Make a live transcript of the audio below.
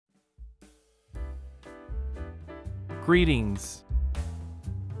Greetings.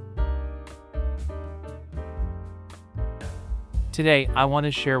 Today, I want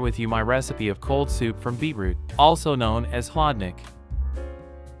to share with you my recipe of cold soup from beetroot, also known as Chlodnik.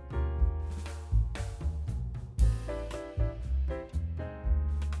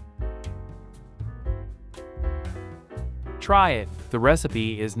 Try it. The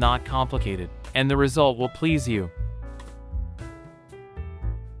recipe is not complicated, and the result will please you.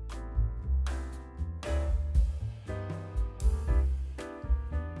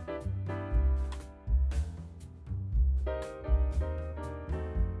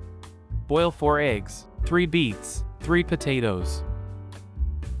 Boil 4 eggs, 3 beets, 3 potatoes.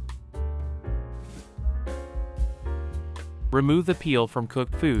 Remove the peel from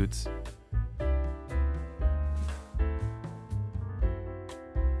cooked foods.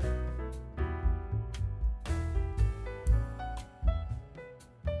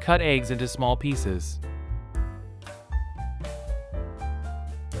 Cut eggs into small pieces.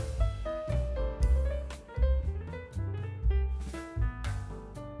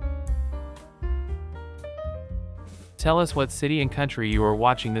 Tell us what city and country you are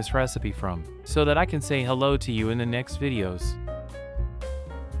watching this recipe from, so that I can say hello to you in the next videos.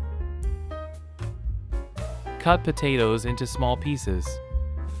 Cut potatoes into small pieces.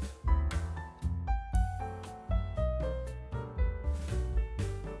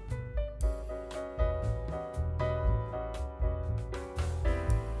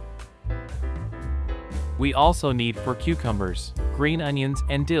 We also need 4 cucumbers, green onions,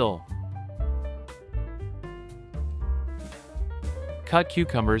 and dill. Cut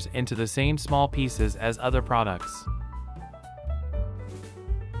cucumbers into the same small pieces as other products.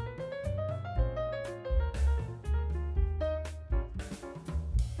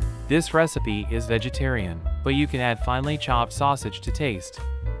 This recipe is vegetarian, but you can add finely chopped sausage to taste.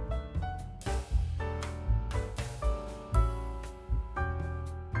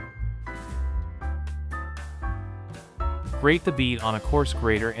 Grate the beet on a coarse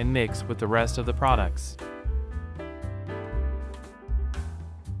grater and mix with the rest of the products.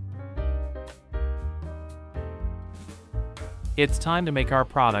 It's time to make our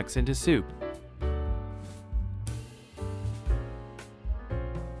products into soup.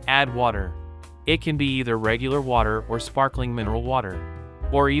 Add water. It can be either regular water or sparkling mineral water,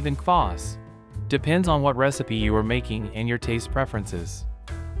 or even kvass. Depends on what recipe you are making and your taste preferences.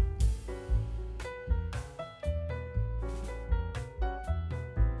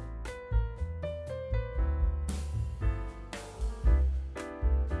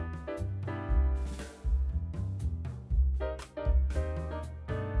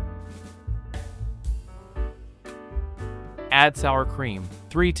 Add sour cream,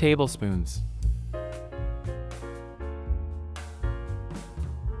 3 tablespoons.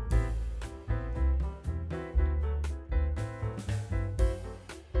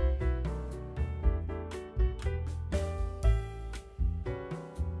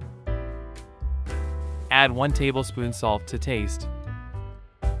 Add 1 tablespoon salt to taste.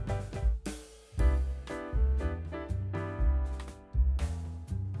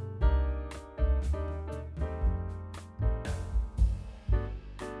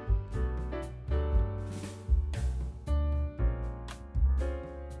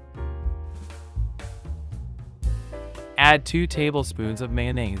 Add 2 tablespoons of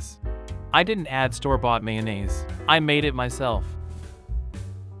mayonnaise. I didn't add store-bought mayonnaise. I made it myself.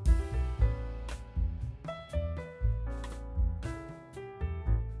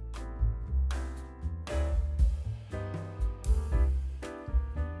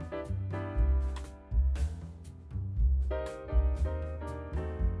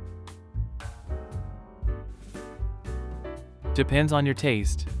 Depends on your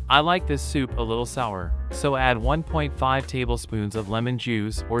taste. I like this soup a little sour, so add 1.5 tablespoons of lemon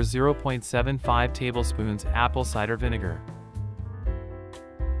juice or 0.75 tablespoons apple cider vinegar.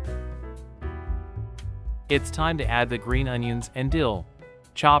 It's time to add the green onions and dill.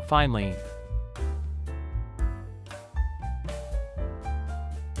 Chop finely.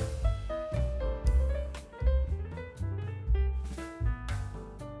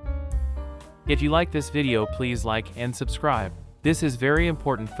 If you like this video, please like and subscribe. This is very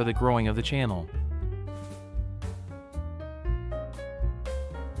important for the growing of the channel.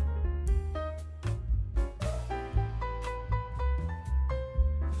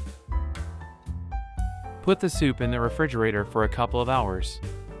 Put the soup in the refrigerator for a couple of hours.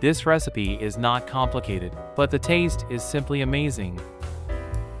 This recipe is not complicated, but the taste is simply amazing.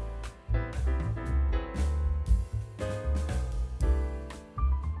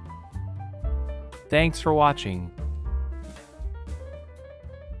 Thanks for watching.